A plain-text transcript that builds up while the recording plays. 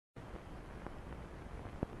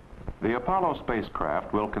The Apollo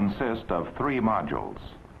spacecraft will consist of 3 modules.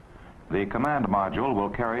 The command module will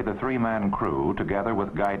carry the 3-man crew together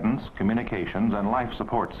with guidance, communications, and life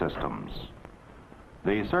support systems.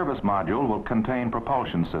 The service module will contain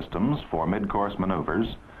propulsion systems for mid-course maneuvers,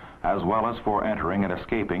 as well as for entering and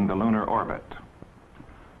escaping the lunar orbit.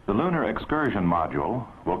 The Lunar Excursion Module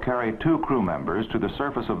will carry 2 crew members to the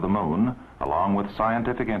surface of the Moon, along with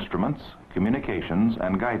scientific instruments, communications,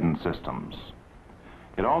 and guidance systems.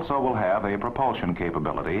 It also will have a propulsion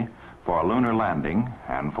capability for lunar landing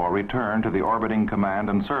and for return to the orbiting command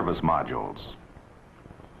and service modules.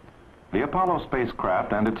 The Apollo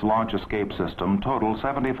spacecraft and its launch escape system total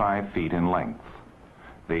 75 feet in length.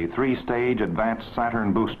 The 3-stage advanced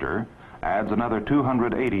Saturn booster adds another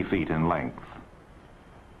 280 feet in length.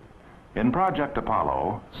 In Project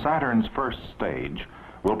Apollo, Saturn's first stage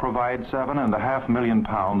will provide 7.5 million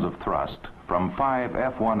pounds of thrust from 5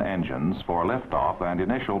 F-1 engines for liftoff and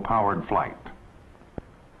initial powered flight.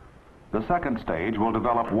 The second stage will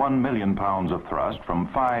develop 1 million pounds of thrust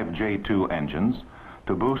from 5 J-2 engines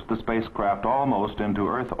to boost the spacecraft almost into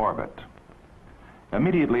Earth orbit.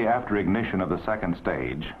 Immediately after ignition of the second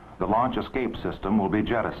stage, the launch escape system will be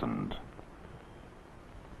jettisoned.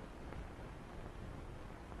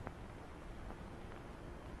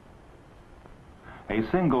 A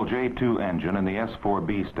single J-2 engine in the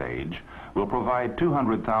S-4B stage will provide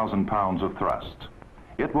 200,000 pounds of thrust.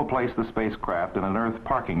 It will place the spacecraft in an Earth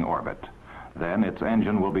parking orbit. Then its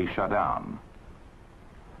engine will be shut down.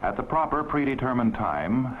 At the proper predetermined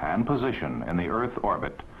time and position in the Earth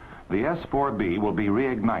orbit, the S-4B will be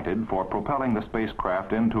reignited for propelling the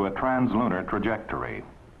spacecraft into a translunar trajectory.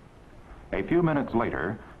 A few minutes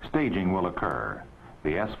later, staging will occur.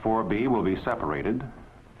 The S-4B will be separated,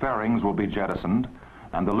 fairings will be jettisoned,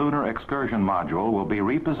 and the Lunar Excursion Module will be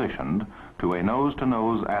repositioned to a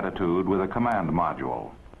nose-to-nose attitude with a command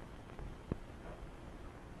module.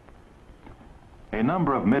 A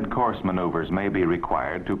number of mid-course maneuvers may be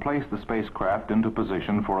required to place the spacecraft into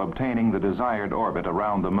position for obtaining the desired orbit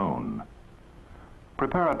around the Moon.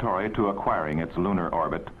 Preparatory to acquiring its lunar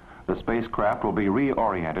orbit, the spacecraft will be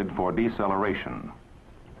reoriented for deceleration.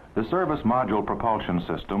 The service module propulsion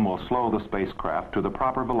system will slow the spacecraft to the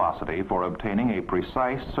proper velocity for obtaining a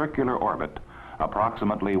precise circular orbit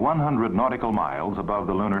approximately 100 nautical miles above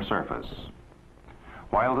the lunar surface.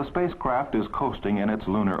 While the spacecraft is coasting in its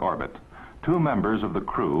lunar orbit, 2 members of the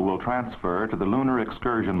crew will transfer to the Lunar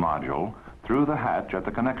Excursion Module through the hatch at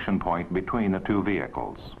the connection point between the 2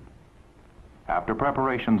 vehicles. After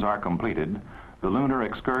preparations are completed, the Lunar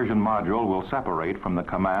Excursion Module will separate from the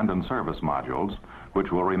command and service modules,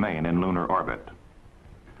 which will remain in lunar orbit.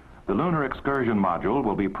 The Lunar Excursion Module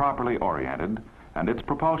will be properly oriented, and its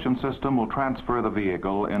propulsion system will transfer the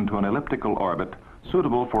vehicle into an elliptical orbit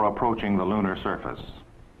suitable for approaching the lunar surface.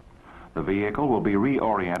 The vehicle will be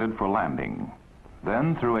reoriented for landing.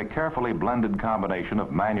 Then, through a carefully blended combination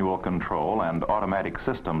of manual control and automatic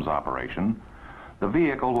systems operation, the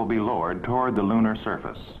vehicle will be lowered toward the lunar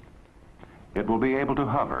surface. It will be able to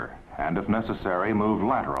hover and, if necessary, move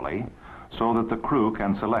laterally so that the crew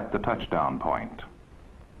can select the touchdown point.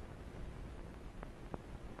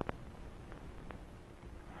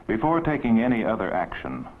 Before taking any other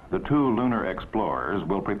action, the 2 lunar explorers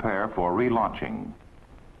will prepare for relaunching.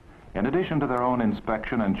 In addition to their own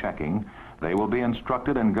inspection and checking, they will be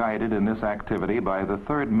instructed and guided in this activity by the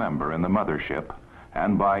 3rd member in the mothership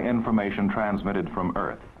and by information transmitted from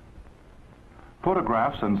Earth.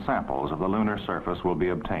 Photographs and samples of the lunar surface will be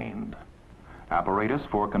obtained. Apparatus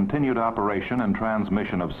for continued operation and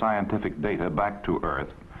transmission of scientific data back to Earth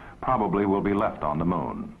probably will be left on the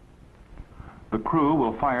Moon. The crew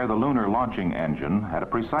will fire the lunar launching engine at a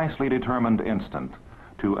precisely determined instant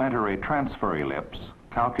to enter a transfer ellipse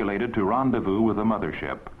calculated to rendezvous with the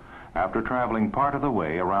mothership after traveling part of the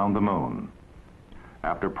way around the Moon.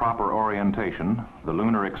 After proper orientation, the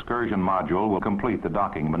Lunar Excursion Module will complete the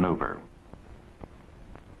docking maneuver.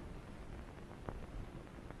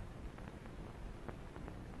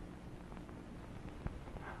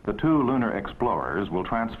 The 2 lunar explorers will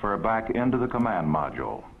transfer back into the command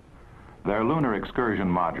module. Their Lunar Excursion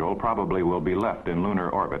Module probably will be left in lunar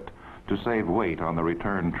orbit to save weight on the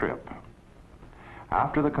return trip.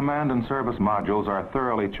 After the command and service modules are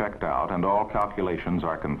thoroughly checked out and all calculations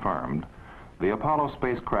are confirmed, the Apollo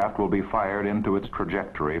spacecraft will be fired into its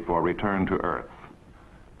trajectory for return to Earth.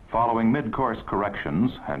 Following mid-course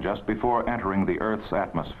corrections and just before entering the Earth's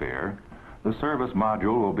atmosphere, the service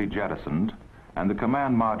module will be jettisoned and the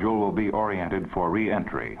command module will be oriented for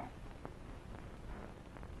re-entry.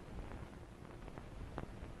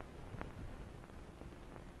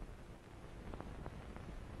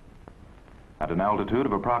 At At an altitude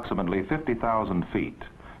of approximately 50,000 feet,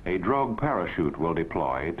 a drogue parachute will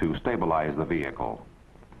deploy to stabilize the vehicle.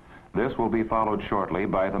 This will be followed shortly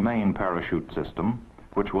by the main parachute system,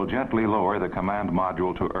 which will gently lower the command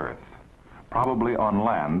module to Earth, probably on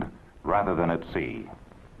land rather than at sea.